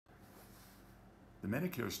The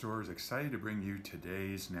Medicare Store is excited to bring you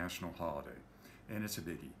today's national holiday, and it's a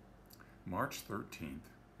biggie. March 13th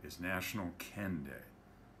is National Ken Day.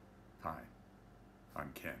 Hi,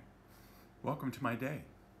 I'm Ken. Welcome to my day.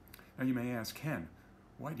 Now you may ask, Ken,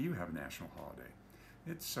 why do you have a national holiday?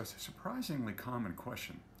 It's a surprisingly common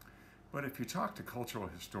question, but if you talk to cultural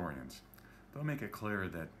historians, they'll make it clear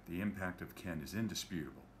that the impact of Ken is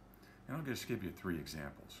indisputable. And I'll just give you 3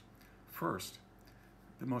 examples. First,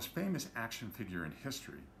 the most famous action figure in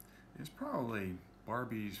history is probably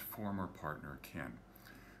Barbie's former partner, Ken.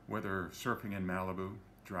 Whether surfing in Malibu,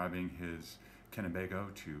 driving his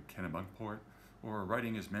Kennebago to Kennebunkport, or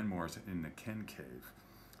writing his memoirs in the Ken Cave,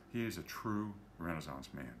 he is a true Renaissance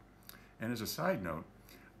man. And as a side note,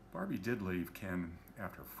 Barbie did leave Ken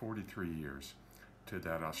after 43 years to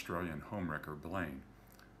that Australian homewrecker Blaine.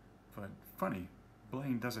 But funny,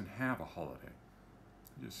 Blaine doesn't have a holiday.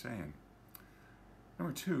 Just saying.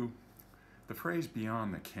 Number 2, the phrase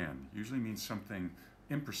beyond the Ken usually means something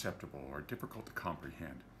imperceptible or difficult to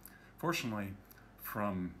comprehend. Fortunately,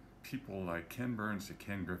 from people like Ken Burns to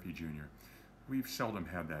Ken Griffey Jr., we've seldom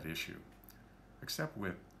had that issue, except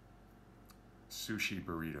with sushi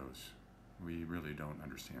burritos. We really don't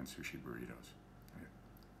understand sushi burritos.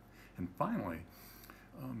 And finally,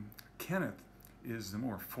 Kenneth is the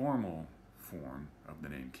more formal form of the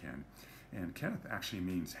name Ken, and Kenneth actually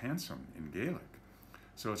means handsome in Gaelic.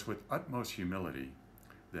 So it's with utmost humility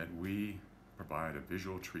that we provide a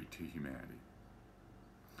visual treat to humanity.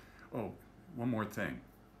 Oh, one more thing.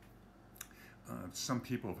 Some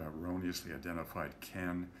people have erroneously identified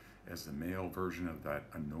Ken as the male version of that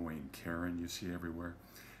annoying Karen you see everywhere.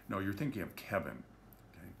 No, you're thinking of Kevin.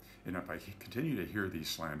 Okay? And if I continue to hear these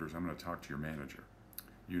slanders, I'm going to talk to your manager.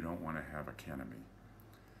 You don't want to have a Kenemy.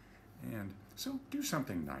 And so do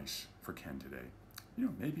something nice for Ken today. You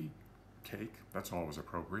know, maybe cake, that's always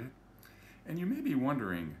appropriate. And you may be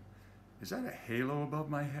wondering, is that a halo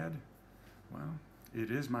above my head? Well,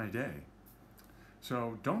 it is my day.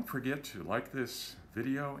 So don't forget to like this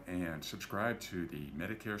video and subscribe to the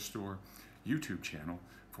Medicare Store YouTube channel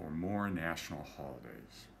for more national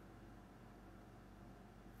holidays.